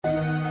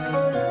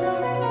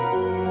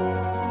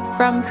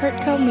from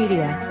Kurtco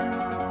Media.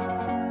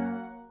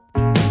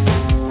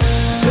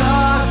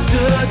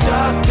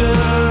 Doctor,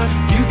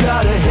 you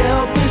gotta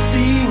help me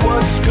see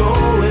what's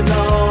going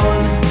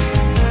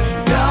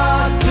on.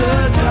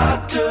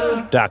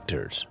 Doctor.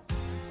 Doctors.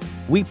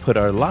 We put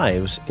our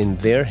lives in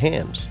their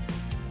hands.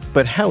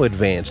 But how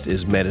advanced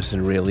is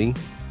medicine really?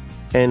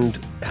 And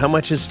how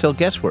much is still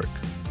guesswork?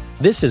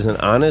 This is an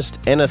honest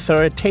and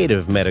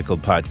authoritative medical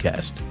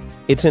podcast.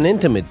 It's an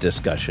intimate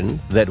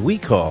discussion that we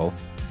call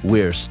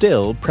We're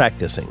Still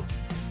Practicing.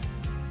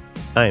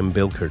 I'm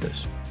Bill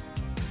Curtis.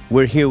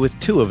 We're here with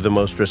two of the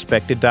most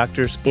respected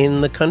doctors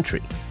in the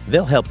country.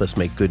 They'll help us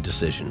make good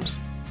decisions.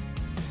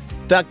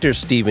 Dr.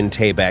 Stephen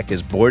Tabak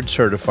is board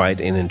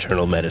certified in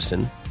internal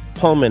medicine,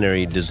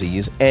 pulmonary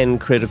disease, and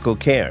critical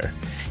care.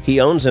 He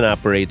owns and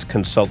operates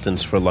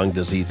Consultants for Lung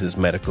Diseases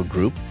Medical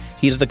Group.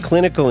 He's the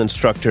clinical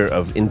instructor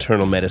of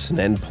internal medicine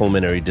and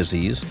pulmonary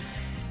disease.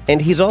 And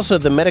he's also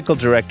the medical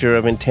director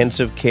of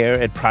intensive care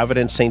at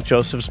Providence St.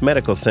 Joseph's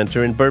Medical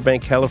Center in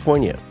Burbank,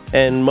 California.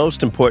 And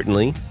most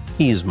importantly,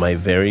 he's my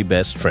very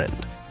best friend.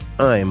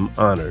 I'm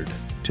honored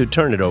to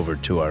turn it over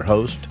to our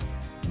host,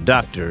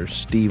 Dr.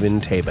 Stephen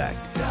Tabak.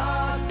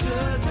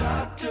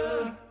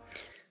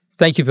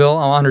 Thank you, Bill.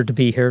 I'm honored to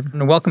be here.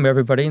 And welcome,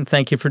 everybody, and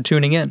thank you for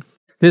tuning in.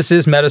 This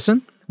is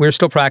Medicine. We're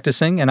still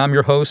practicing, and I'm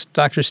your host,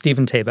 Dr.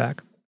 Stephen Tabak.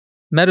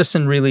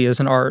 Medicine really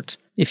is an art.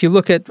 If you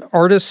look at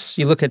artists,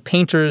 you look at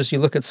painters, you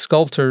look at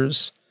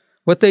sculptors,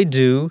 what they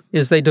do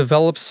is they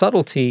develop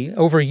subtlety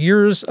over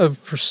years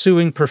of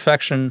pursuing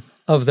perfection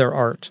of their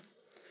art.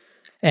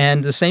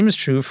 And the same is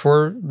true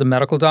for the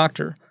medical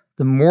doctor.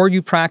 The more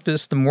you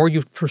practice, the more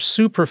you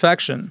pursue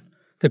perfection,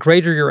 the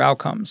greater your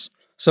outcomes.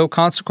 So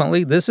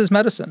consequently, this is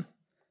medicine.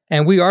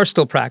 And we are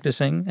still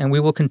practicing, and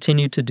we will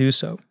continue to do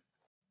so.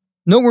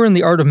 Nowhere in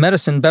the art of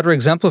medicine better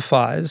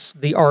exemplifies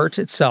the art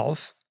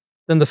itself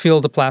than the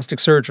field of plastic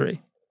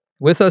surgery.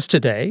 With us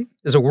today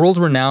is a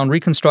world-renowned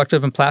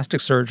reconstructive and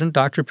plastic surgeon,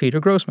 Dr. Peter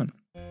Grossman.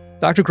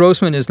 Dr.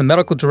 Grossman is the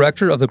medical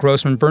director of the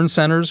Grossman Burn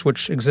Centers,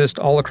 which exist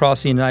all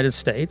across the United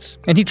States,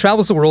 and he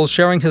travels the world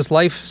sharing his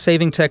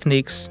life-saving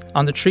techniques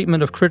on the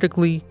treatment of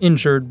critically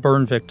injured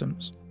burn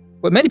victims.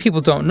 What many people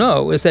don't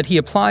know is that he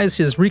applies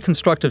his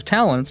reconstructive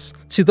talents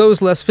to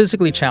those less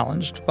physically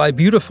challenged by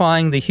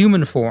beautifying the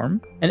human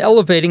form and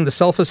elevating the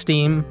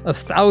self-esteem of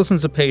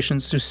thousands of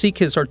patients who seek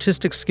his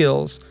artistic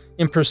skills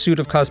in pursuit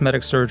of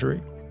cosmetic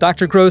surgery.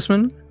 Dr.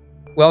 Grossman,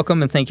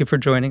 welcome and thank you for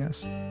joining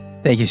us.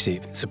 Thank you,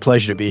 Steve. It's a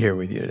pleasure to be here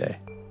with you today.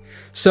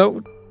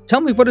 So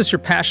tell me, what is your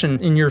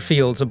passion in your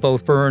fields of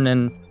both burn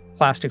and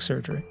plastic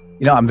surgery?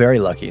 You know, I'm very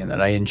lucky in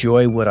that I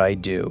enjoy what I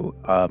do.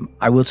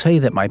 I will tell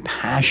you that my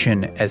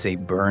passion as a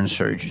burn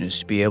surgeon is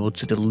to be able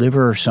to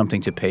deliver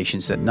something to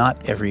patients that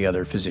not every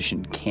other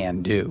physician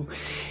can do.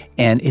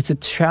 And it's a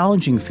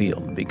challenging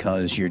field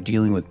because you're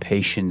dealing with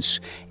patients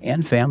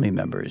and family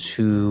members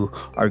who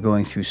are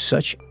going through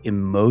such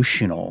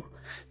emotional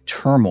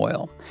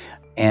turmoil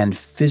and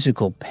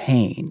physical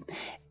pain.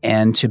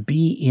 And to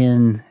be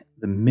in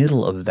the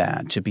middle of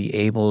that, to be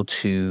able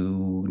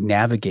to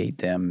navigate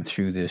them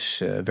through this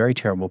very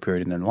terrible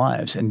period in their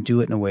lives and do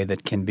it in a way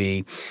that can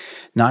be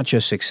not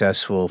just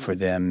successful for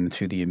them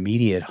through the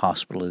immediate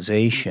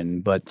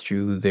hospitalization, but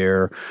through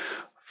their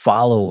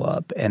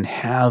follow-up and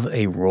have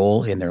a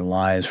role in their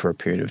lives for a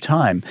period of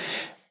time,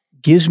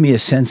 gives me a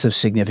sense of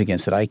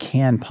significance that I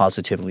can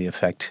positively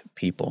affect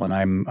people. And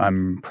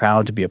I'm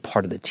proud to be a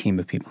part of the team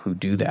of people who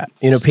do that.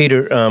 You know,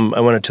 Peter,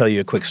 I want to tell you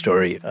a quick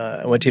story.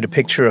 I want you to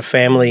picture a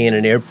family in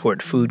an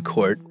airport food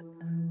court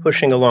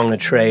pushing along a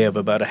tray of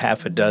about a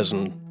half a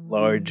dozen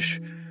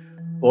large,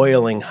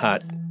 boiling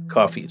hot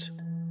coffees.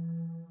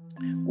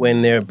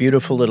 When their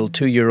beautiful little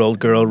 2-year-old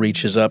girl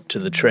reaches up to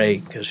the tray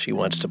because she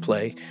wants to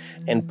play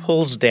and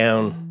pulls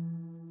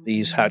down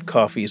these hot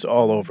coffees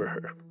all over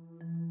her.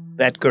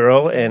 That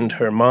girl and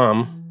her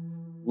mom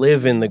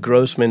live in the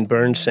Grossman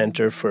Burn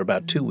Center for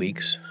about 2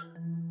 weeks,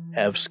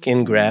 have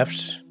skin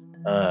grafts,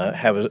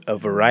 have a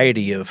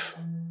variety of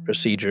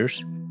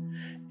procedures.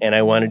 And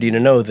I wanted you to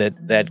know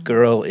that that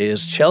girl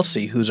is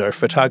Chelsea, who's our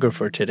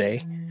photographer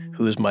today,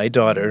 who is my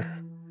daughter.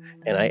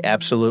 And I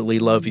absolutely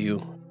love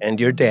you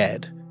and your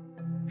dad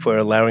for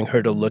allowing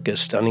her to look as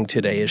stunning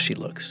today as she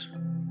looks.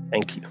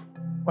 Thank you.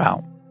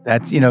 Wow.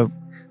 That's,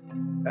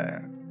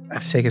 I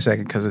have to take a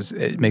second because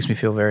it makes me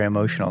feel very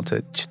emotional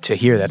to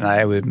hear that. And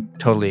I was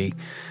totally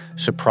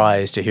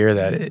surprised to hear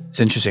that. It's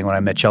interesting. When I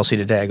met Chelsea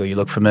today, I go, you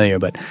look familiar,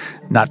 but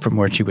not from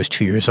when she was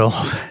 2 years old.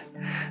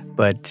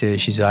 But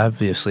she's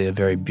obviously a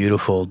very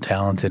beautiful,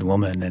 talented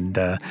woman. And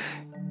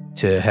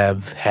to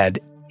have had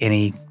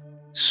any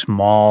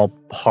small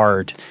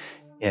part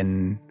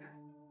in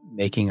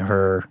making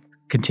her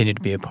continue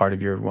to be a part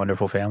of your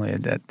wonderful family,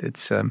 that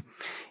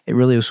it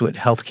really is what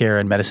healthcare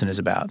and medicine is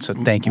about. So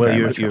thank you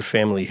very much. Your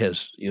family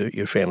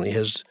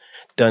has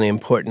done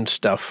important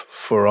stuff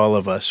for all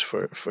of us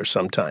for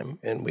some time,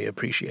 and we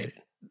appreciate it.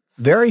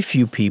 Very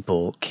few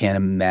people can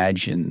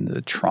imagine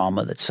the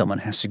trauma that someone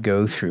has to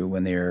go through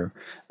when they're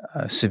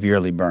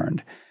severely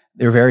burned.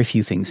 There are very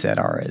few things that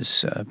are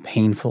as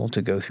painful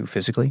to go through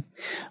physically,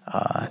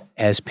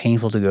 as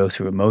painful to go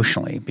through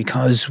emotionally,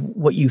 because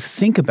what you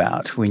think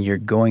about when you're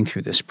going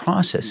through this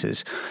process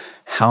is,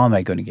 how am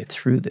I going to get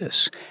through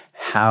this?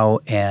 How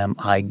am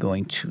I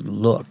going to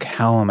look?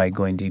 How am I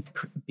going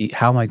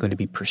to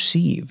be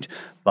perceived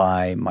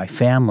by my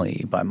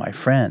family, by my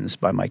friends,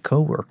 by my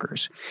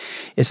coworkers?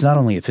 It's not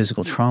only a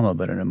physical trauma,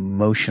 but an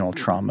emotional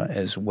trauma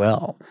as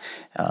well.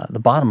 The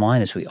bottom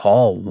line is we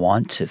all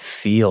want to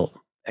feel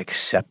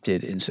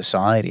accepted in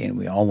society, and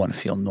we all want to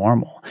feel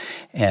normal.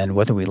 And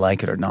whether we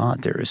like it or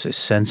not, there is a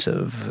sense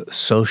of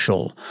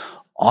social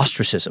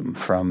ostracism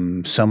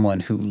from someone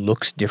who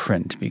looks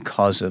different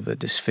because of a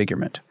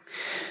disfigurement.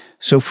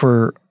 So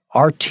for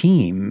our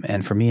team,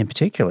 and for me in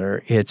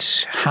particular,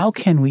 it's how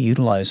can we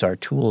utilize our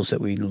tools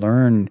that we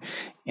learn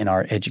in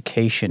our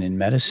education in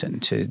medicine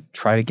to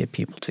try to get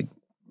people to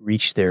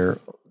reach their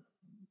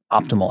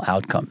optimal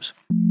outcomes.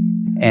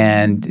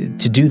 And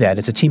to do that,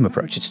 it's a team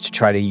approach. It's to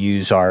try to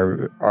use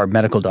our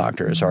medical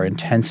doctors, our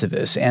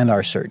intensivists, and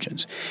our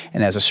surgeons.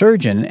 And as a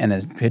surgeon,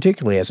 and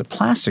particularly as a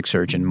plastic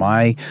surgeon,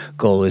 my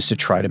goal is to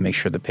try to make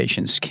sure the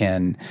patients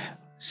can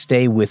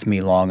stay with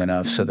me long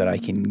enough so that I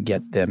can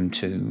get them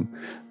to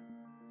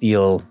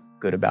feel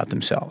good about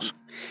themselves.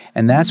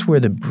 And that's where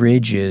the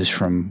bridge is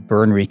from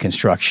burn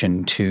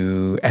reconstruction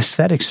to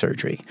aesthetic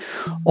surgery.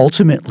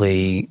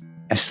 Ultimately,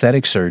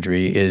 aesthetic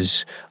surgery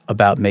is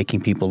about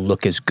making people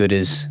look as good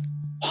as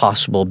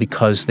possible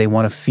because they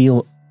want to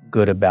feel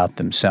good about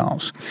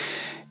themselves.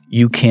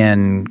 You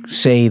can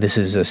say this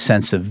is a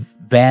sense of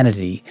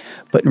vanity,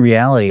 but in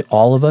reality,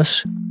 all of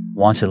us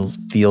want to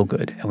feel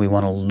good, and we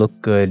want to look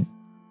good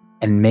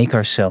and make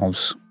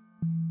ourselves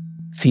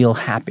feel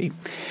happy.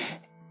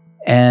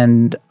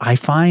 And I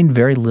find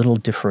very little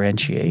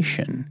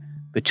differentiation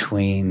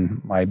between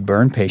my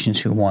burn patients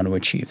who want to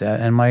achieve that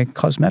and my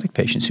cosmetic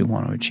patients who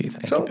want to achieve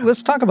that. So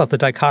let's talk about the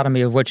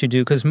dichotomy of what you do,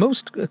 because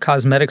most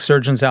cosmetic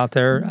surgeons out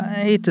there,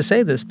 I hate to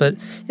say this, but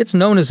it's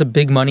known as a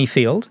big money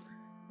field,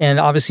 and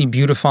obviously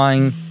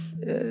beautifying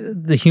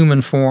the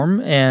human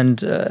form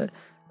and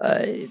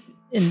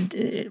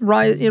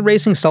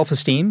raising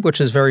self-esteem,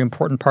 which is a very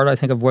important part, I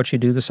think, of what you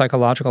do, the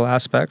psychological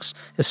aspects,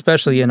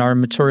 especially in our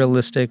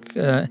materialistic,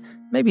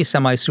 maybe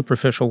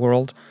semi-superficial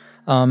world.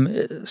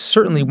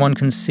 Certainly one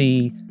can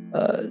see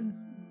the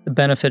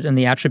benefit and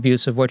the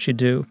attributes of what you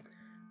do.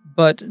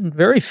 But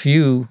very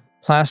few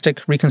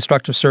plastic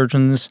reconstructive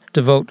surgeons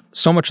devote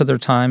so much of their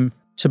time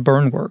to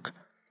burn work.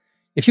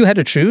 If you had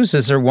to choose,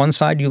 is there one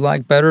side you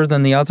like better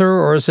than the other,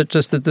 or is it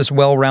just that this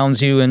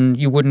well-rounds you and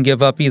you wouldn't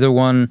give up either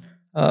one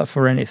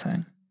for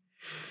anything?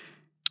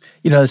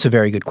 That's a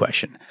very good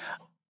question.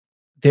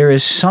 There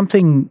is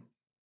something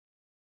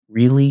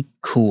really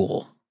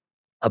cool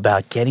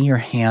about getting your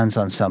hands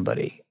on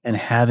somebody and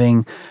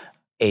having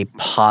a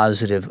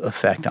positive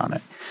effect on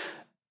it.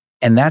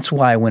 And that's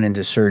why I went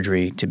into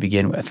surgery to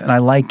begin with. And I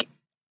like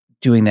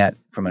doing that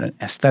from an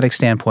aesthetic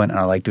standpoint, and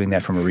I like doing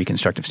that from a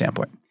reconstructive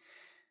standpoint.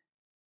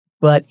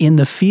 But in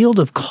the field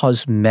of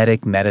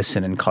cosmetic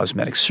medicine and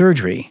cosmetic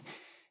surgery,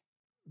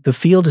 the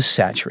field is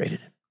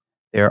saturated.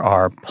 There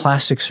are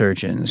plastic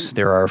surgeons,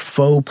 there are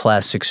faux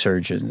plastic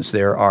surgeons,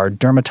 there are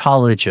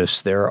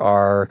dermatologists, there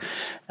are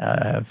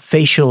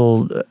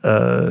facial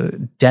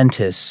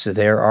dentists,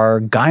 there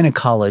are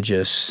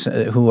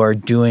gynecologists who are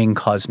doing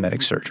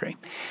cosmetic surgery.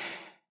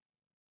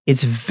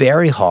 It's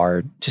very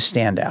hard to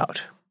stand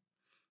out.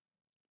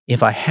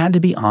 If I had to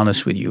be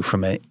honest with you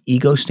from an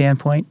ego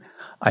standpoint,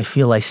 I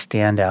feel I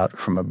stand out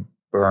from a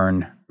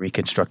burn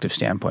reconstructive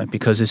standpoint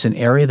because it's an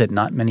area that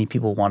not many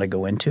people want to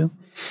go into.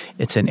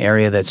 It's an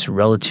area that's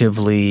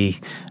relatively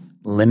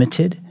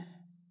limited,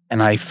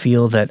 and I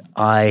feel that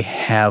I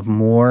have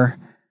more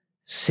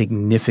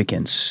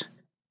significance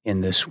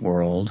in this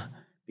world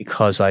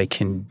because I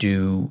can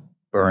do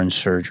burn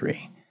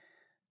surgery.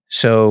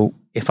 So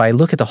if I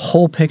look at the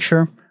whole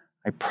picture,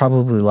 I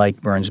probably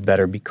like burns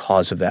better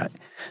because of that.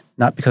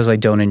 Not because I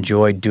don't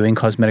enjoy doing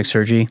cosmetic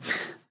surgery,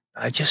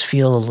 but I just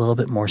feel a little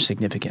bit more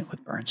significant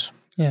with burns.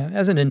 Yeah,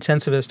 as an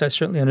intensivist, I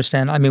certainly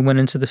understand. I went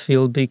into the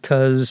field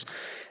because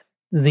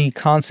the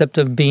concept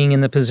of being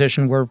in the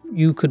position where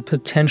you could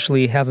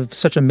potentially have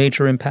such a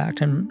major impact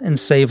and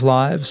save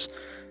lives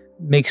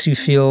makes you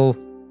feel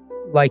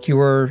like you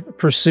are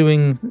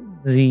pursuing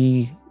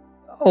the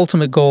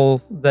ultimate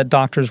goal that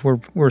doctors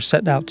were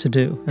set out to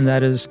do, and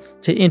that is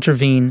to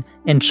intervene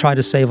and try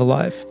to save a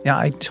life. Yeah,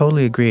 I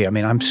totally agree.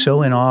 I'm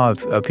so in awe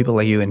of people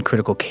like you in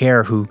critical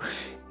care who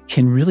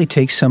can really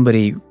take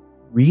somebody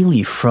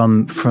really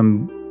from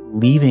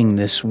leaving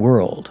this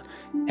world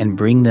and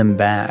bring them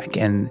back,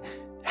 and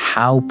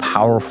how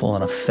powerful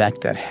an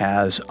effect that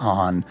has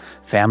on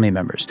family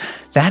members.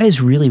 That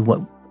is really what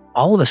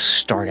all of us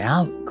start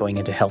out going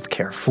into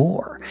healthcare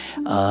for.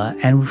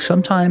 And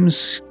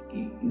sometimes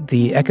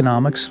the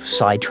economics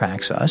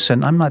sidetracks us,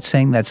 and I'm not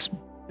saying that's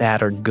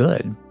bad or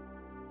good,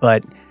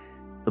 but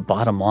the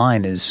bottom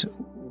line is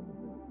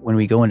when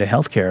we go into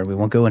healthcare, we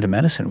won't go into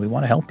medicine, we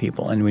want to help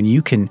people. And when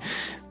you can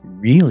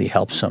really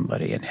help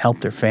somebody and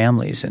help their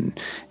families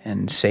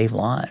and save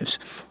lives,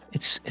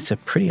 it's a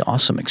pretty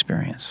awesome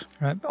experience.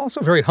 Right.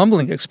 Also a very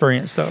humbling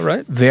experience, though,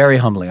 right? Very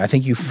humbling. I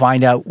think you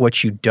find out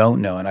what you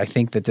don't know. And I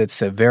think that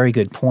that's a very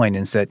good point,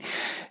 is that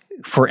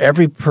for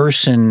every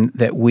person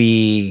that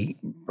we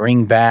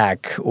bring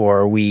back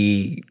or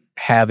we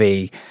have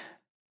a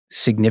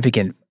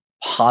significant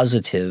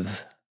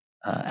positive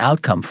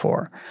outcome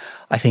for,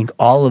 I think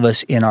all of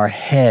us in our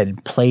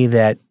head play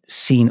that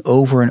scene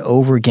over and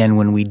over again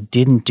when we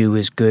didn't do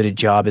as good a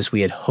job as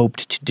we had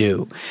hoped to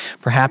do.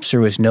 Perhaps there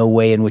was no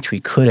way in which we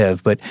could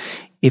have, but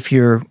if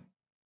you're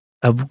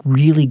a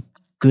really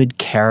good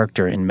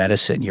character in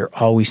medicine, you're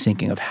always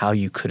thinking of how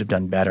you could have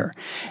done better.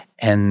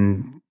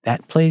 And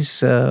that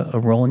plays a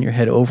role in your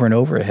head over and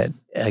over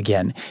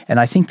again. And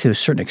I think to a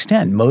certain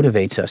extent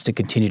motivates us to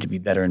continue to be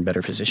better and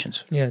better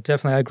physicians. Yeah,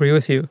 definitely. I agree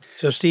with you.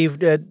 So, Steve,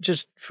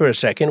 just for a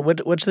second,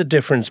 what's the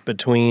difference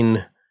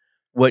between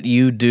what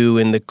you do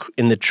in the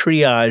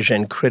triage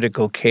and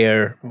critical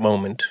care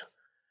moment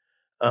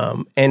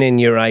and in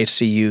your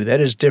ICU that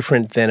is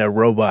different than a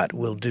robot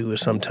will do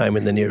sometime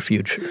in the near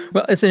future?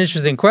 Well, it's an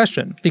interesting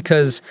question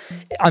because,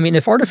 I mean,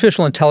 if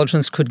artificial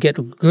intelligence could get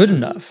good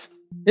enough,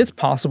 it's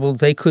possible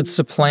they could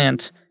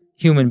supplant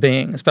human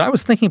beings. But I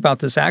was thinking about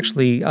this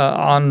actually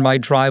on my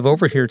drive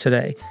over here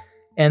today.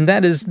 And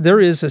that is, there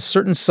is a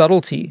certain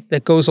subtlety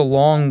that goes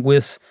along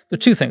with the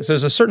two things.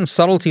 There's a certain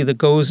subtlety that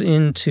goes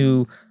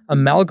into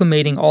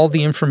amalgamating all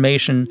the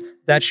information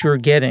that you're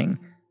getting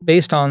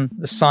based on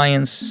the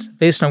science,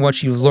 based on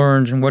what you've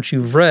learned and what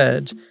you've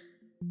read,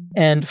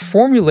 and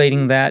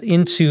formulating that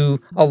into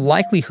a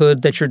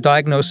likelihood that your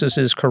diagnosis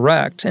is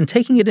correct and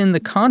taking it in the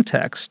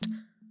context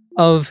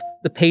of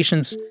the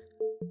patient's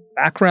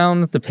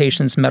background, the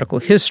patient's medical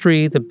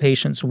history, the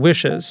patient's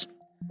wishes.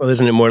 Well,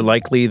 isn't it more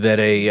likely that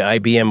a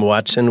IBM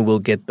Watson will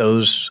get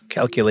those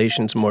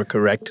calculations more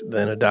correct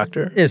than a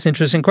doctor? It's an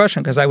interesting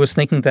question because I was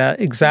thinking that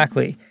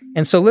exactly.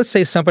 And so let's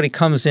say somebody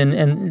comes in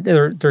and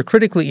they're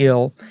critically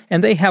ill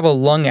and they have a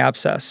lung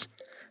abscess.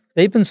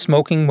 They've been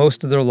smoking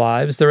most of their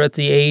lives. They're at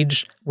the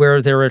age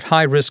where they're at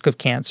high risk of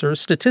cancer.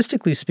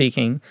 Statistically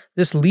speaking,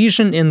 this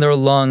lesion in their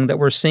lung that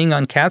we're seeing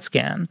on CAT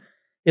scan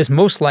is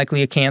most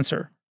likely a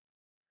cancer.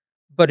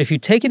 But if you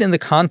take it in the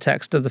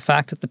context of the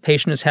fact that the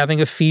patient is having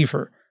a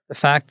fever, the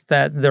fact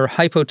that they're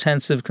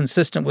hypotensive,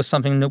 consistent with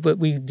something that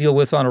we deal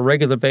with on a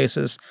regular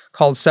basis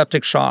called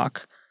septic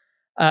shock,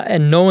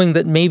 and knowing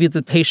that maybe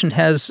the patient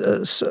has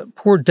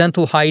poor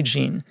dental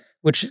hygiene,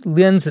 which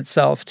lends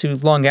itself to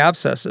lung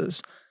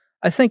abscesses,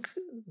 I think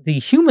the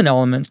human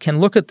element can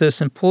look at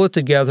this and pull it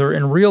together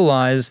and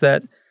realize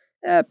that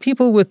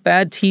people with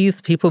bad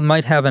teeth, people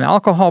might have an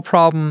alcohol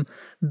problem,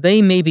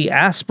 they may be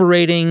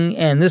aspirating,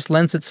 and this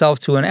lends itself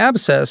to an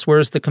abscess,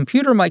 whereas the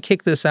computer might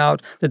kick this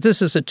out, that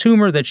this is a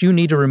tumor that you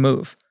need to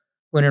remove.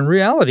 When in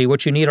reality,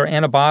 what you need are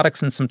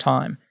antibiotics and some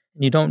time,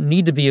 and you don't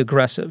need to be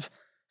aggressive.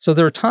 So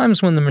there are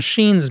times when the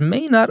machines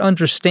may not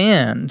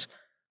understand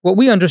what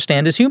we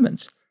understand as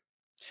humans.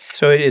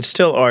 So it's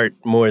still art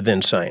more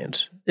than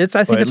science.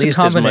 I think it's a combination. At least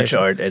as much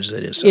art as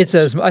it is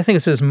science. I think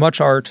it's as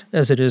much art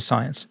as it is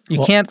science.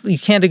 You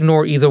can't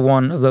ignore either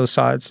one of those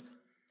sides.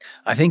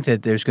 I think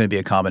that there's going to be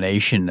a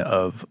combination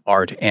of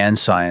art and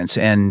science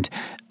and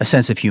a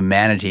sense of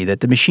humanity that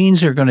the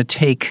machines are going to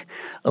take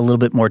a little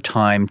bit more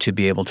time to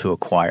be able to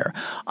acquire.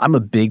 I'm a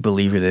big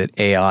believer that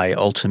AI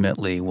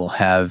ultimately will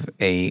have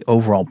an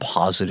overall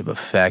positive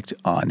effect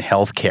on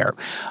healthcare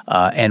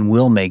and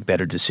will make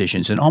better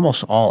decisions in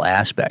almost all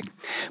aspects.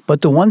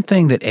 But the one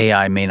thing that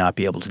AI may not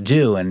be able to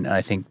do, and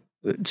I think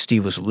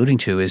Steve was alluding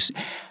to, is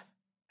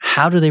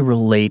how do they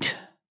relate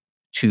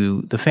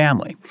to the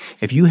family?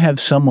 If you have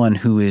someone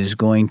who is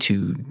going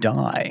to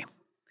die,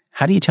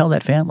 how do you tell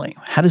that family?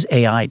 How does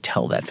AI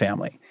tell that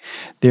family?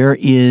 There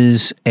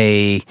is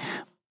an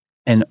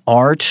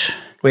art.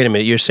 Wait a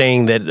minute. You're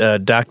saying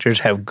that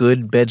doctors have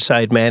good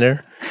bedside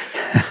manner?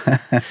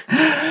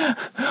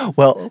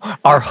 Well,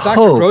 our hope.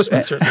 Dr.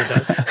 Grossman certainly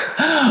does.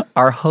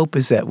 Our hope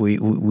is that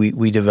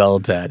we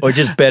develop that. Or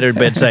just better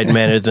bedside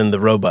manner than the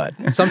robot.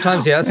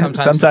 Sometimes yes,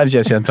 sometimes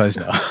yes, sometimes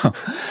no.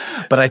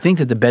 But I think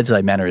that the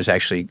bedside manner is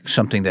actually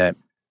something that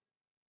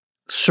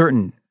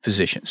certain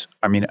physicians,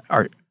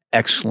 are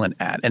excellent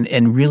at,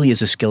 and really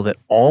is a skill that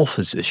all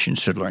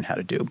physicians should learn how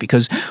to do,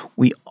 because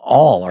we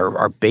all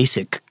are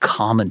basic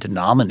common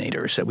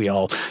denominators, that we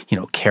all,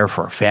 care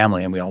for our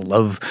family and we all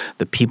love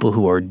the people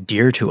who are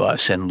dear to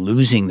us, and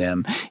losing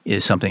them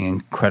is something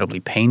incredibly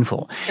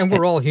painful. And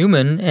we're all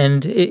human,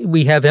 and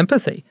we have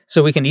empathy,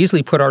 so we can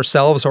easily put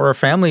ourselves or a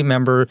family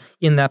member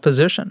in that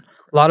position.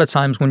 A lot of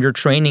times when you're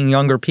training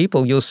younger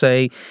people, you'll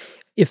say,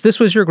 if this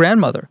was your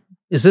grandmother,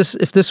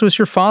 if this was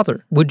your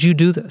father, would you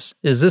do this?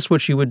 Is this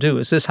what you would do?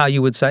 Is this how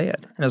you would say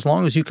it? And as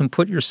long as you can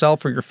put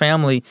yourself or your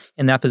family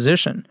in that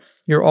position,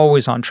 you're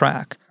always on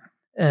track.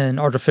 An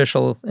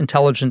artificial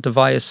intelligent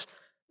device,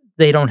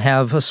 they don't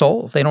have a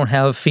soul. They don't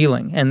have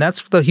feeling. And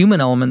that's the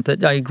human element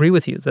that I agree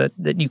with you,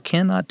 that you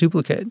cannot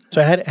duplicate.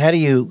 So how do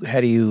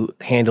you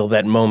handle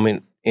that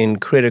moment in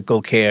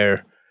critical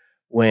care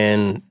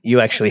when you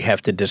actually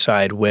have to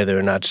decide whether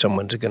or not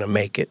someone's going to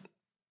make it?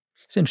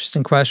 It's an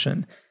interesting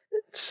question.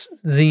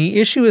 The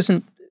issue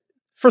isn't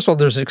First of all,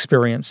 there's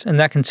experience, and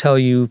that can tell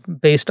you,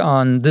 based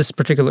on this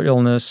particular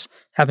illness,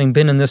 having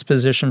been in this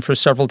position for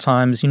several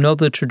times, you know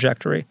the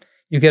trajectory.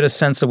 You get a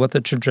sense of what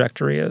the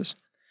trajectory is.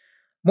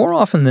 More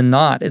often than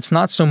not, it's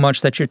not so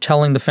much that you're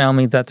telling the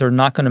family that they're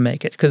not going to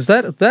make it, because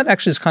that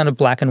actually is kind of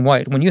black and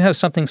white. When you have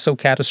something so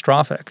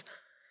catastrophic,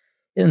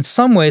 in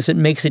some ways it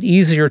makes it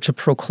easier to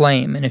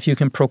proclaim, and if you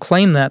can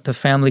proclaim that, the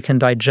family can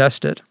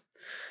digest it.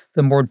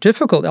 The more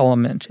difficult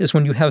element is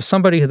when you have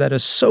somebody that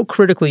is so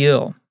critically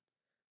ill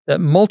that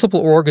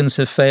multiple organs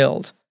have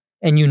failed,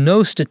 and you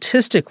know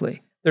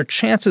statistically their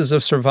chances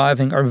of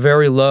surviving are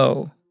very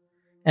low.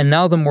 And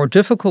now the more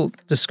difficult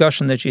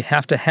discussion that you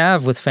have to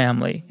have with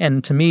family,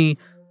 and to me,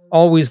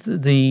 always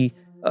the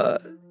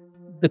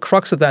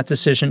crux of that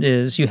decision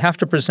is you have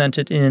to present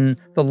it in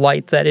the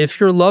light that if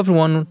your loved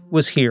one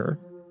was here,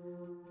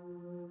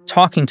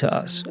 talking to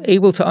us,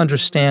 able to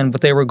understand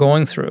what they were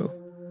going through,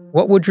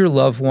 what would your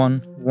loved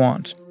one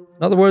want?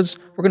 In other words,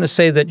 we're going to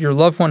say that your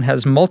loved one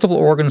has multiple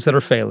organs that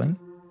are failing.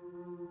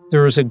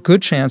 There is a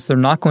good chance they're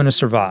not going to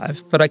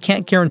survive, but I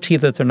can't guarantee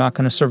that they're not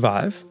going to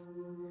survive.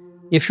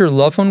 If your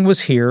loved one was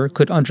here,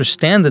 could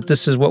understand that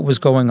this is what was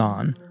going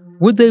on,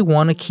 would they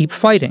want to keep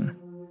fighting?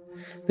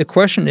 The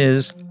question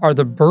is, are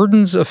the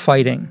burdens of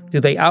fighting, do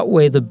they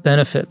outweigh the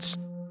benefits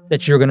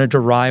that you're going to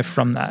derive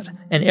from that?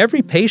 And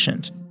every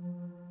patient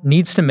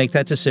needs to make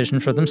that decision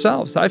for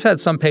themselves. I've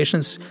had some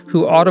patients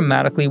who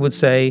automatically would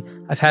say,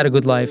 I've had a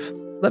good life,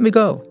 let me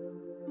go.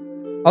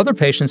 Other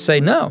patients say,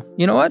 no,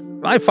 you know what?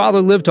 My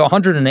father lived to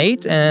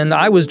 108 and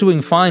I was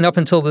doing fine up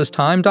until this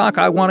time, doc,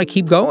 I want to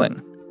keep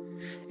going.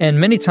 And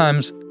many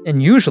times,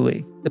 and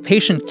usually, the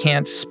patient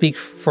can't speak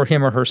for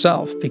him or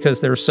herself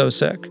because they're so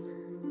sick.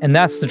 And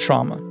that's the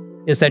trauma,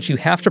 is that you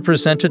have to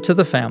present it to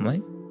the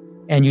family,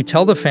 and you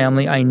tell the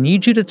family, I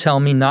need you to tell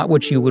me not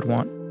what you would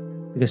want,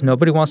 because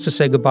nobody wants to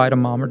say goodbye to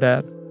mom or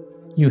dad.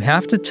 You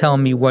have to tell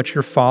me what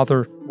your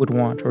father would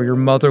want or your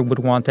mother would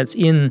want that's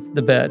in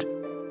the bed,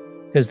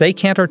 because they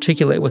can't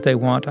articulate what they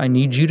want. I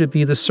need you to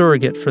be the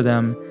surrogate for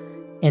them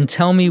and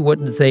tell me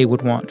what they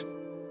would want,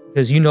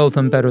 because you know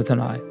them better than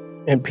I.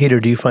 And Peter,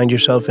 do you find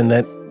yourself in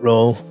that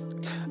role?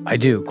 I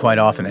do, quite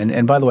often.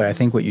 And by the way, I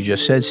think what you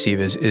just said, Steve,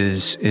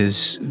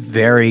 is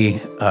very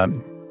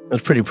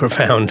That's pretty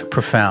profound.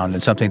 Profound,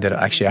 and something that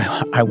actually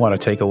I want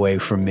to take away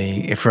from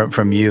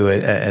you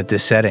at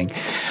this setting.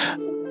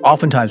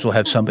 Oftentimes, we'll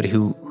have somebody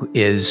who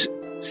is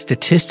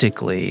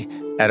statistically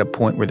at a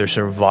point where their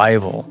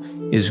survival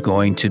is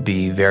going to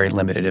be very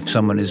limited. If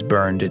someone is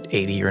burned at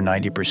 80 or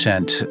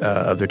 90%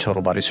 of their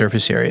total body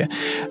surface area,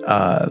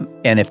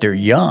 and if they're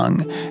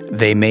young,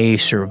 they may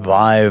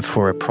survive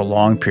for a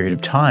prolonged period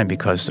of time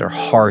because their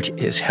heart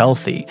is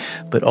healthy.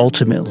 But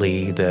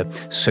ultimately, the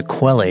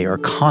sequelae or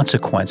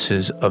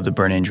consequences of the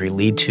burn injury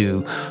lead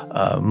to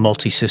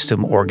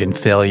multi-system organ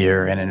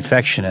failure and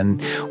infection.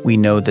 And we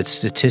know that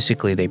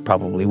statistically, they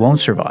probably won't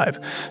survive.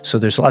 So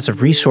there's lots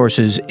of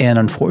resources and,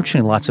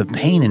 unfortunately, lots of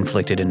pain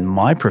inflicted in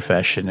my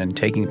profession and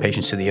taking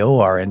patients to the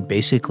OR and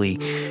basically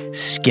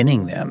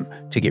skinning them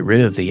to get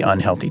rid of the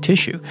unhealthy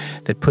tissue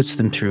that puts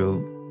them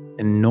through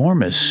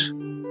enormous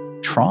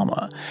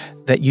trauma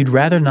that you'd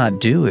rather not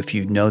do if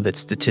you know that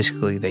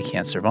statistically they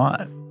can't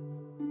survive.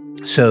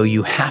 So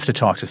you have to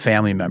talk to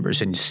family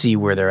members and see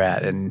where they're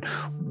at and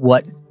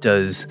what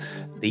does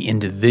the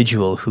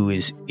individual who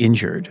is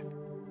injured,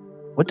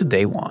 what do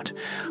they want?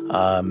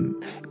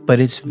 But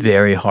it's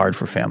very hard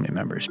for family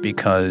members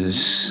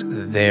because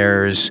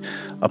there's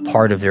a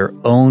part of their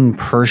own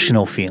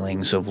personal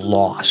feelings of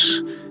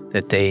loss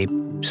that they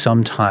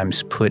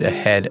sometimes put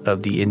ahead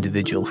of the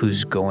individual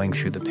who's going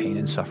through the pain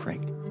and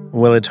suffering.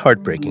 Well, it's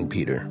heartbreaking,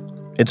 Peter.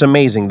 It's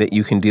amazing that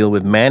you can deal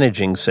with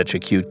managing such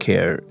acute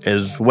care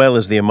as well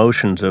as the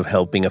emotions of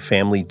helping a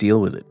family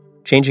deal with it.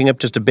 Changing up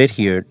just a bit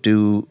here,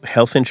 do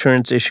health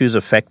insurance issues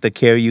affect the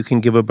care you can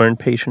give a burn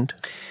patient?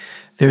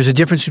 There's a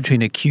difference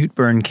between acute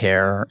burn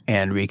care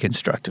and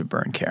reconstructive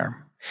burn care.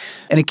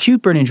 An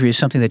acute burn injury is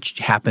something that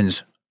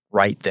happens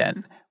right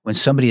then. When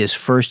somebody is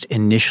first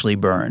initially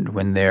burned,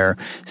 when their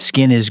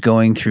skin is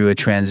going through a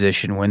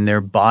transition, when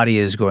their body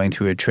is going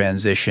through a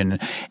transition,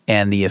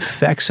 and the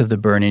effects of the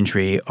burn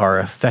injury are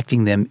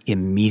affecting them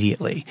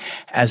immediately,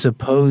 as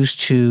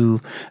opposed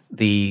to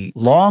the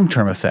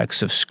long-term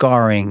effects of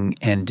scarring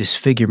and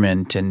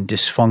disfigurement and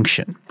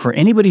dysfunction. For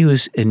anybody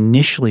who's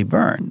initially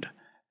burned,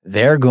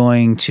 they're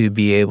going to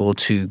be able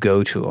to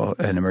go to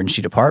an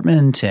emergency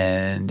department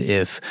and,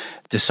 if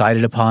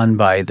decided upon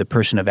by the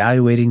person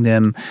evaluating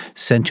them,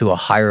 sent to a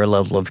higher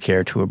level of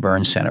care to a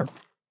burn center.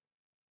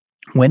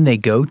 When they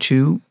go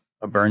to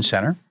a burn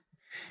center,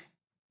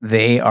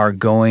 they are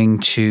going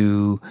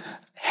to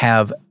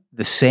have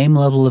the same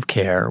level of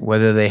care,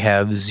 whether they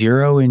have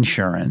zero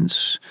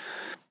insurance,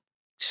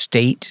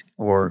 state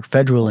or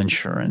federal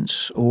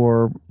insurance,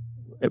 or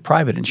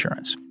private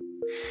insurance.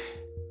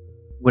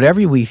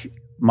 Whatever we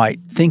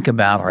might think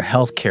about our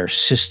healthcare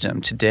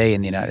system today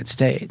in the United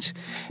States,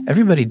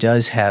 everybody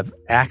does have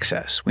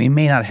access. We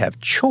may not have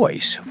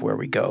choice of where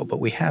we go,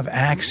 but we have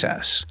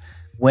access.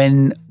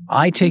 When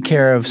I take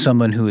care of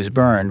someone who is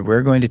burned,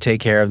 we're going to take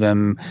care of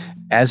them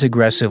as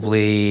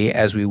aggressively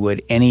as we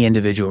would any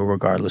individual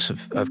regardless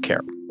of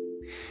care.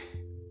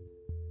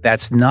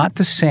 That's not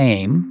the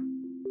same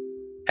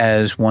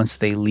as once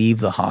they leave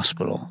the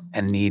hospital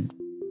and need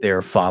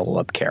their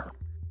follow-up care.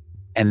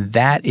 And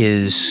that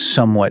is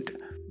somewhat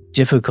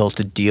difficult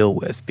to deal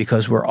with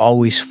because we're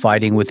always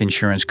fighting with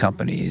insurance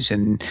companies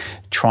and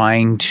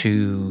trying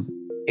to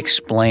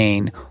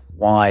explain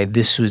why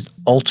this would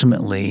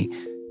ultimately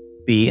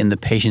be in the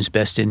patient's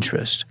best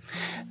interest.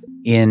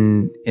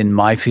 In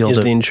my field,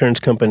 is the insurance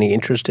company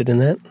interested in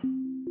that?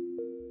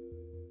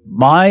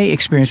 My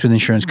experience with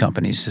insurance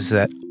companies is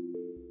that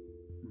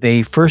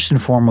they first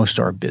and foremost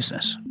are a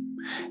business,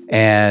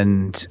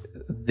 and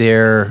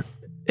their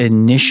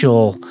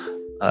initial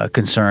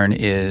concern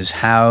is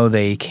how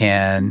they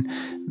can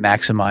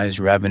maximize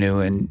revenue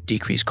and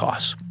decrease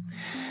costs.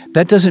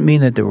 That doesn't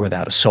mean that they're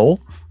without a soul.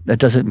 That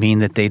doesn't mean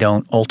that they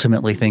don't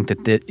ultimately think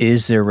that it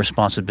is their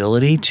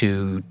responsibility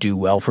to do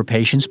well for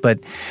patients, but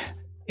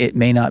it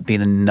may not be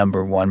the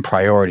number one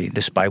priority,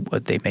 despite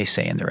what they may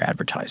say in their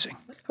advertising.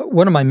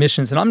 One of my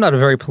missions, and I'm not a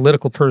very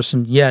political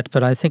person yet,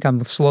 but I think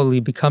I'm slowly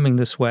becoming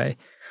this way.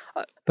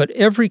 But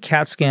every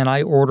CAT scan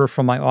I order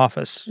from my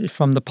office,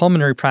 from the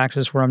pulmonary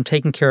practice where I'm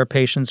taking care of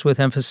patients with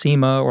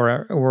emphysema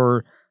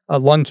or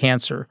lung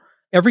cancer,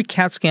 every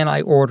CAT scan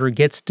I order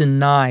gets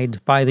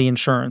denied by the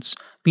insurance,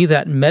 be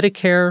that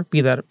Medicare,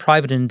 be that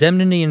private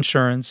indemnity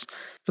insurance.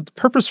 But the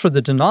purpose for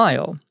the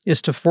denial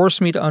is to force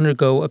me to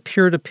undergo a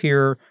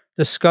peer-to-peer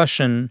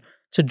discussion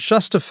to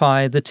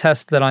justify the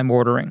test that I'm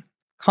ordering.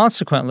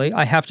 Consequently,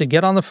 I have to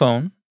get on the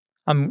phone.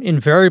 I'm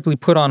invariably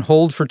put on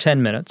hold for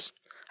 10 minutes.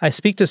 I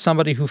speak to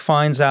somebody who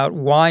finds out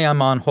why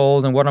I'm on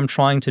hold and what I'm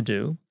trying to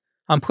do.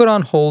 I'm put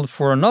on hold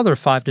for another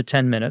 5 to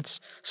 10 minutes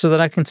so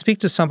that I can speak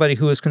to somebody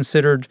who is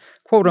considered,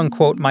 quote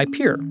unquote, my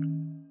peer.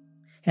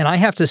 And I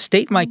have to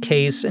state my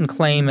case and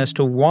claim as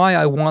to why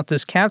I want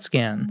this CAT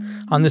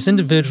scan on this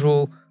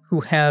individual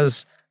who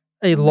has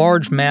a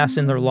large mass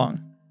in their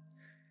lung.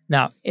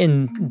 Now,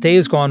 in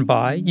days gone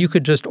by, you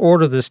could just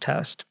order this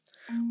test.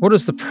 What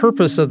is the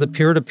purpose of the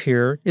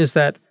peer-to-peer is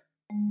that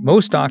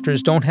most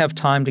doctors don't have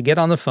time to get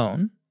on the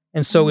phone.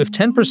 And so if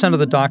 10% of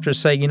the doctors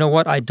say, you know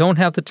what, I don't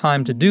have the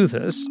time to do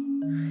this,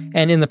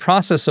 and in the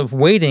process of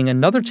waiting,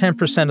 another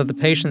 10% of the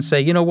patients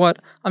say, you know what,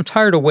 I'm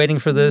tired of waiting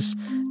for this.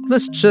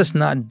 Let's just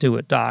not do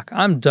it, doc.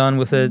 I'm done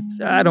with it.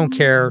 I don't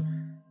care.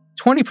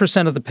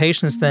 20% of the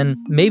patients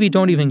then maybe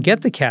don't even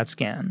get the CAT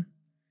scan.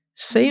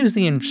 Saves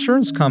the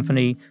insurance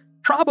company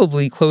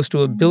probably close to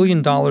 $1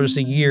 billion a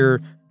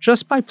year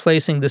just by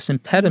placing this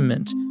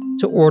impediment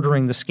to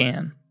ordering the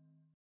scan.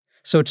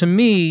 So to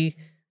me,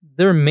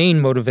 their main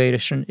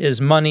motivation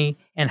is money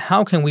and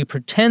how can we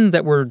pretend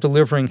that we're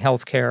delivering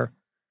healthcare,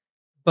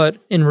 but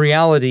in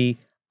reality,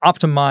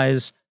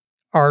 optimize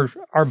our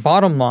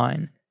bottom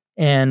line.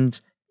 And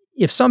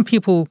if some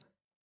people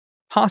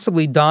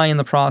possibly die in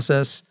the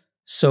process,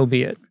 so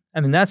be it. I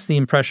mean, that's the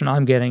impression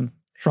I'm getting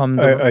from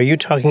the... Are you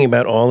talking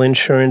about all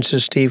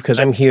insurances, Steve? Because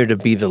I'm here to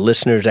be the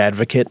listener's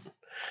advocate.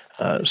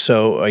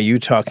 So are you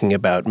talking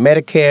about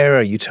Medicare?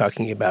 Are you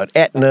talking about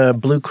Aetna,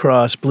 Blue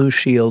Cross, Blue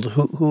Shield?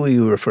 Who are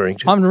you referring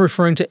to? I'm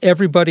referring to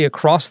everybody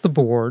across the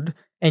board.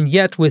 And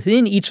yet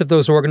within each of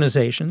those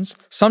organizations,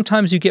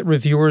 sometimes you get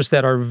reviewers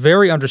that are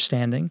very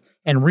understanding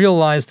and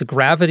realize the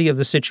gravity of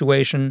the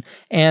situation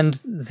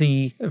and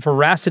the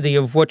veracity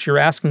of what you're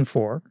asking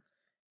for,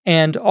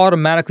 and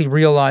automatically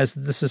realize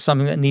that this is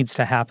something that needs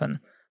to happen.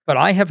 But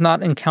I have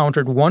not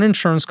encountered one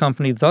insurance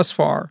company thus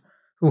far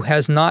who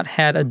has not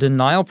had a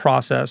denial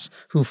process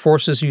who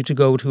forces you to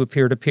go to a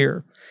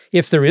peer-to-peer.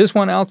 If there is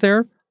one out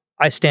there,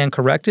 I stand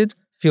corrected.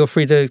 Feel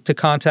free to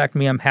contact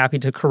me. I'm happy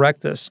to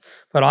correct this.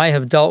 But I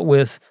have dealt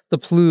with the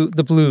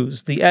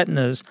Blues, the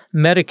Aetnas,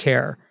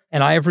 Medicare,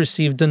 and I have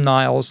received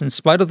denials in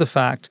spite of the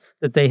fact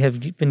that they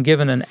have been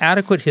given an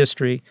adequate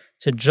history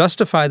to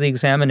justify the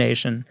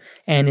examination.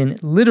 And in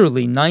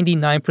literally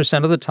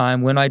 99% of the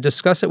time, when I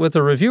discuss it with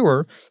a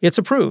reviewer, it's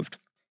approved.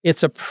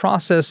 It's a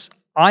process,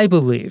 I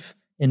believe,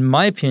 in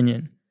my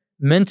opinion,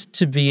 meant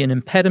to be an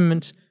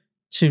impediment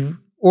to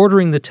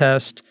ordering the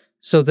test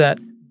so that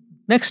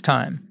next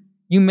time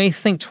you may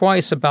think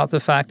twice about the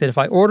fact that if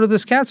I order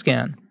this CAT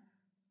scan,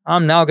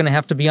 I'm now going to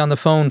have to be on the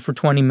phone for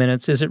 20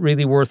 minutes. Is it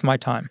really worth my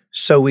time?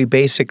 So we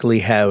basically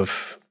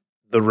have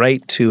the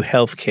right to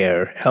health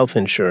care, health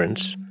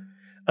insurance,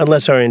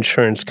 unless our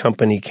insurance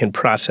company can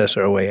process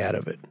our way out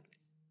of it.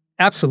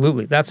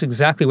 Absolutely. That's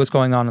exactly what's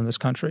going on in this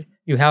country.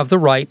 You have the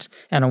right,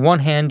 and on one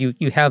hand,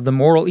 you have the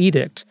moral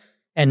edict,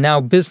 and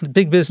now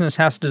big business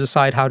has to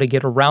decide how to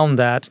get around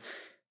that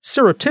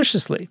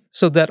surreptitiously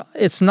so that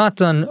it's not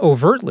done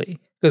overtly,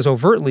 because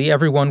overtly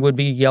everyone would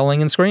be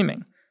yelling and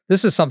screaming.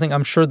 This is something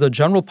I'm sure the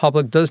general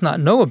public does not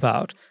know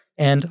about,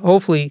 and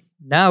hopefully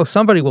now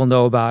somebody will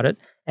know about it,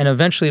 and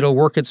eventually it'll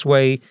work its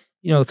way,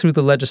 through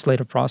the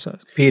legislative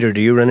process. Peter,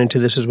 do you run into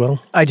this as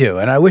well? I do,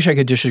 and I wish I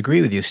could disagree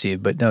with you,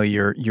 Steve, but no,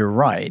 you're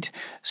right.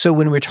 So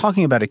when we're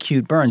talking about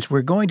acute burns,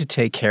 we're going to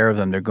take care of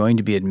them. They're going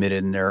to be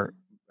admitted, and their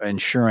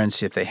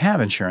insurance, if they have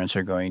insurance,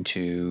 are going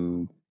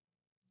to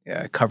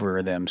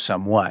cover them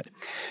somewhat.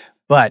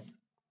 But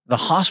the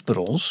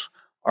hospitals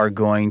are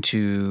going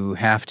to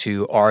have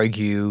to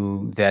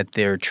argue that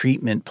their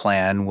treatment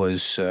plan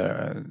was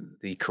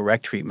the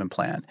correct treatment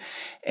plan.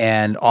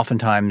 And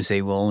oftentimes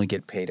they will only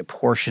get paid a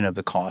portion of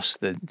the cost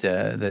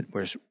that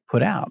was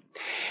put out.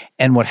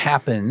 And what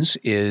happens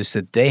is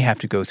that they have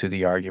to go through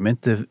the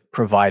argument. The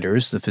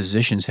providers, the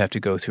physicians, have to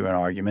go through an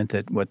argument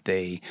that what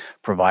they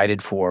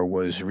provided for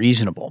was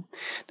reasonable.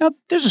 Now,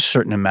 there's a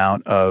certain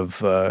amount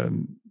of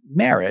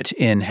merit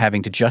in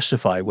having to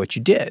justify what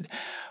you did.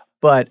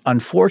 But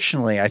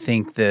unfortunately, I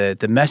think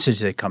the message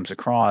that comes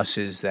across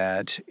is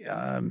that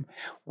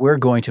we're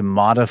going to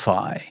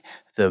modify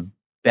the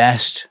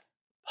best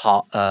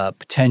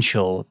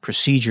potential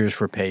procedures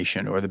for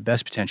patient or the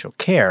best potential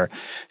care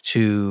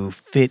to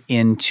fit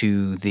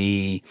into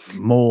the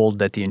mold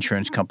that the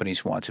insurance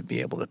companies want to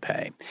be able to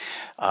pay.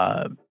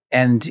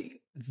 And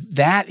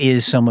that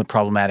is somewhat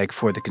problematic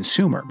for the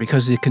consumer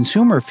because the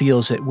consumer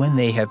feels that when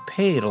they have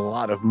paid a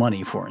lot of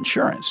money for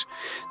insurance,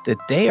 that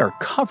they are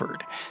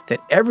covered, that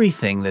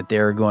everything that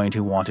they're going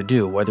to want to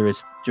do, whether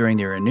it's during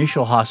their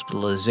initial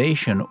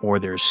hospitalization or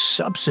their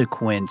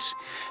subsequent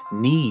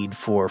need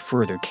for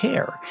further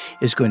care,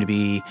 is going to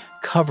be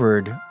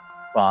covered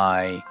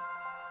by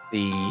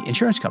the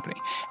insurance company.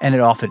 And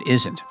it often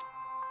isn't.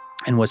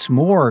 And what's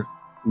more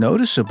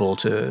noticeable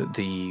to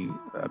the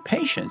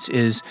patients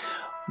is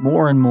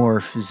more and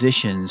more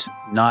physicians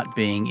not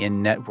being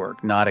in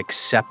network, not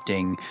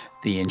accepting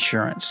the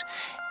insurance.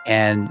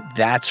 And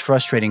that's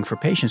frustrating for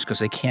patients because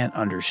they can't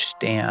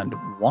understand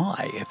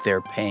why, if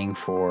they're paying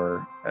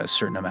for a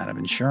certain amount of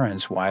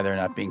insurance, why they're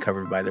not being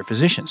covered by their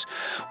physicians.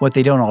 What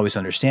they don't always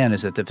understand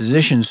is that the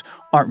physicians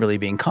aren't really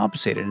being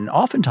compensated, and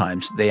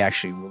oftentimes they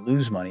actually will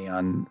lose money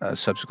on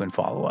subsequent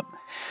follow-up.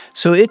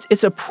 So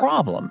it's a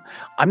problem.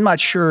 I'm not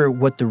sure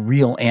what the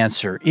real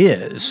answer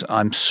is.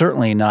 I'm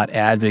certainly not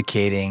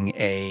advocating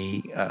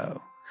a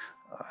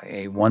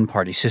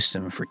one-party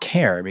system for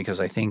care because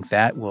I think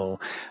that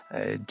will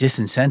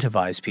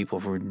disincentivize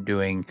people from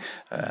doing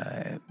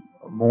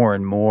more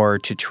and more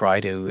to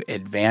try to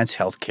advance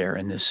healthcare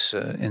in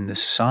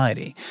this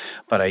society.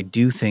 But I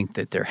do think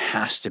that there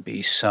has to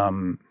be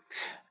some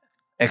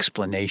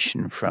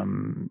explanation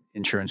from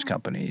insurance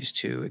companies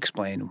to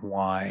explain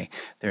why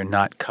they're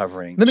not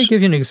covering. Let me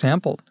give you an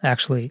example,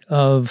 actually,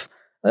 of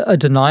a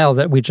denial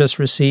that we just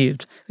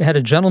received. We had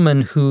a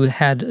gentleman who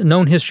had a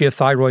known history of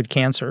thyroid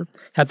cancer,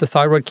 had the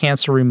thyroid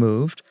cancer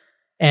removed,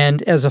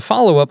 and as a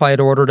follow-up, I had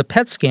ordered a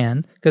PET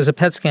scan, because a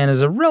PET scan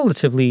is a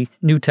relatively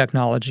new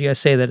technology. I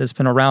say that it's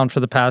been around for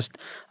the past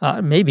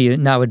maybe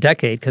now a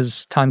decade,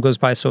 because time goes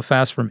by so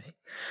fast for me.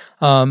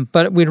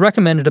 But we'd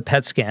recommended a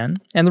PET scan,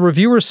 and the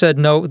reviewer said,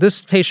 no,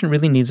 this patient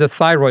really needs a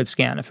thyroid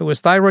scan. If it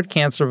was thyroid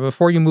cancer,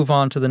 before you move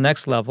on to the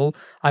next level,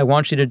 I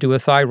want you to do a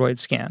thyroid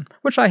scan,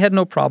 which I had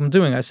no problem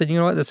doing. I said, you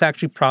know what, that's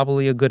actually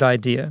probably a good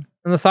idea.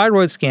 And the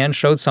thyroid scan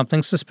showed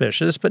something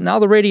suspicious, but now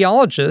the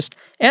radiologist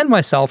and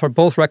myself are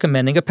both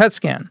recommending a PET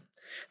scan.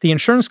 The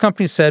insurance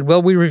company said,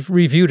 well, we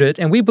reviewed it,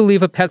 and we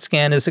believe a PET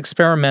scan is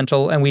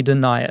experimental, and we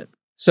deny it.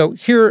 So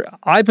here,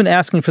 I've been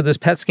asking for this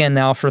PET scan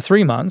now for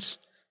 3 months.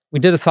 We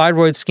did a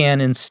thyroid scan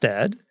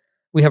instead.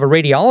 We have a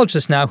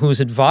radiologist now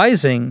who's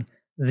advising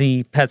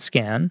the PET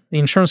scan. The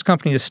insurance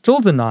company is still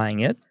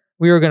denying it.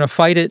 We are going to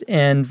fight it,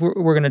 and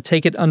we're going to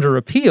take it under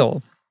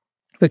appeal.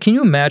 But can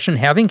you imagine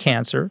having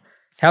cancer,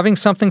 having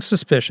something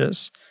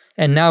suspicious,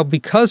 and now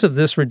because of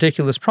this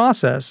ridiculous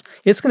process,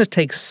 it's going to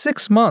take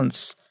 6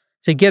 months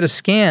to get a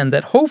scan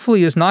that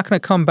hopefully is not going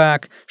to come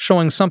back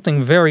showing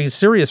something very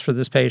serious for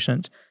this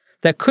patient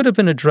that could have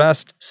been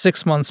addressed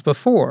 6 months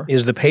before.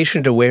 Is the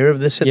patient aware of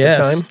this at the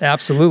time? Yes,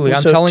 absolutely.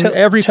 I'm telling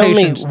every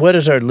patient. Tell me, what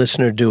does our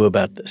listener do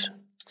about this?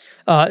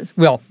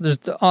 Well, there's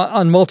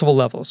on multiple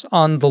levels.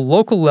 On the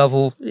local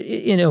level,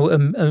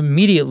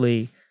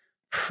 immediately,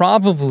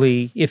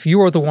 probably, if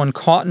you are the one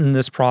caught in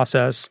this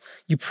process,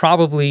 you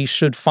probably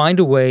should find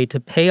a way to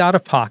pay out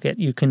of pocket.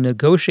 You can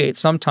negotiate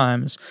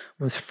sometimes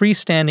with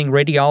freestanding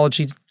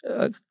radiology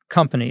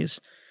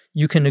companies.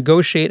 You can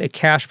negotiate a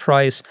cash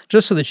price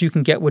just so that you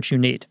can get what you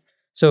need.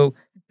 So,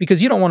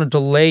 because you don't want to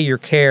delay your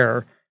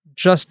care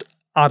just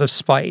out of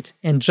spite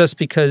and just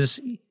because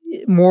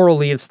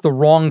morally it's the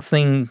wrong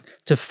thing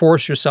to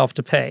force yourself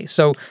to pay.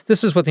 So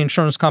this is what the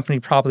insurance company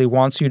probably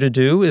wants you to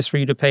do, is for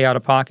you to pay out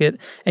of pocket,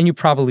 and you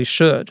probably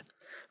should.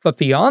 But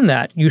beyond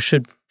that, you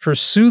should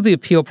pursue the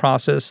appeal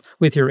process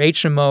with your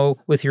HMO,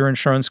 with your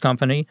insurance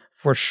company,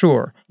 for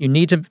sure. You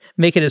need to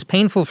make it as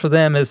painful for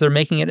them as they're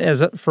making it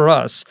as for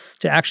us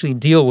to actually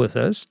deal with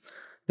this.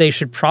 They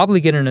should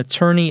probably get an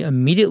attorney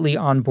immediately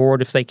on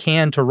board if they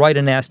can to write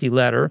a nasty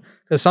letter,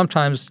 because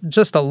sometimes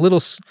just a little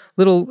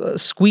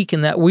squeak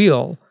in that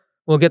wheel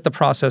will get the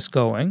process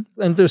going.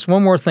 And there's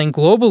one more thing.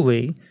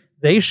 Globally,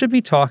 they should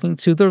be talking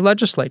to their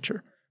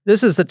legislature.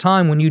 This is the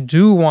time when you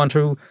do want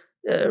to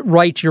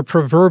write your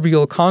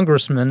proverbial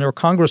congressman or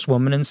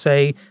congresswoman and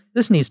say,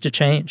 this needs to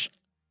change.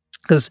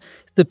 Because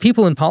the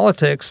people in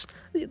politics,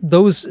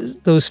 those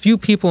few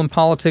people in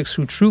politics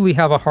who truly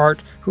have a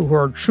heart, who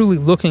are truly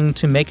looking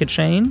to make a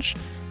change,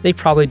 they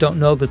probably don't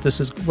know that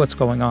this is what's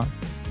going on.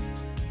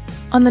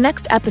 On the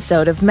next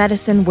episode of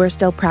Medicine We're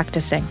Still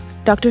Practicing,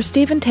 Dr.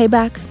 Stephen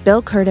Tabak,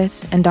 Bill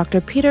Curtis, and Dr.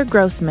 Peter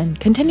Grossman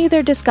continue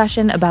their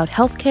discussion about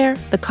healthcare,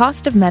 the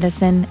cost of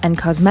medicine, and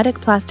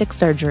cosmetic plastic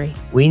surgery.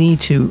 We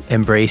need to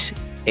embrace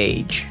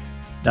age,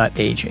 not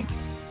aging.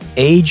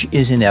 Age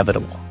is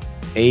inevitable.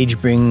 Age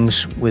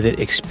brings with it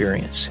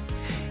experience.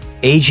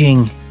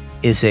 Aging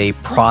is a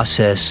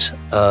process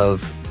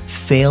of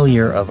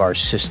failure of our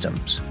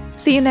systems.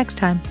 See you next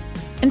time,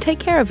 and take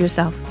care of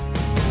yourself.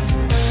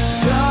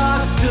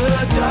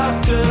 Doctor,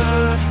 doctor,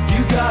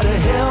 you gotta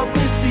help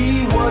me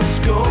see what's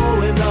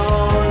going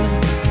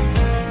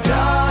on.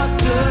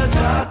 Doctor,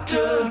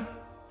 doctor.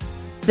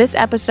 This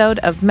episode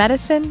of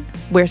Medicine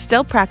We're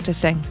Still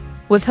Practicing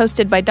was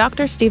hosted by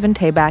Dr. Stephen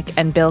Tabak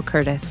and Bill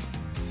Curtis.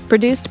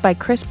 Produced by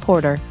Chris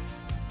Porter.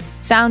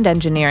 Sound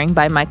engineering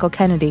by Michael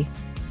Kennedy.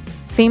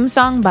 Theme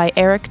song by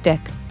Eric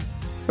Dick.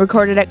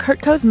 Recorded at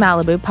Kurtco's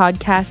Malibu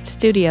Podcast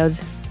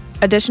Studios.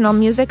 Additional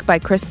music by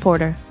Chris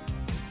Porter.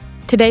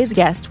 Today's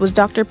guest was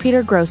Dr.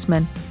 Peter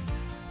Grossman.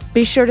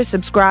 Be sure to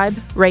subscribe,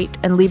 rate,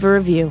 and leave a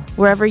review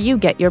wherever you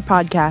get your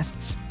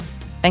podcasts.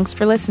 Thanks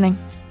for listening.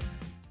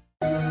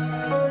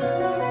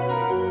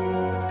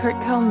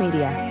 Kurtco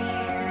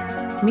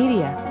Media.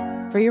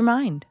 Media for your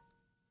mind.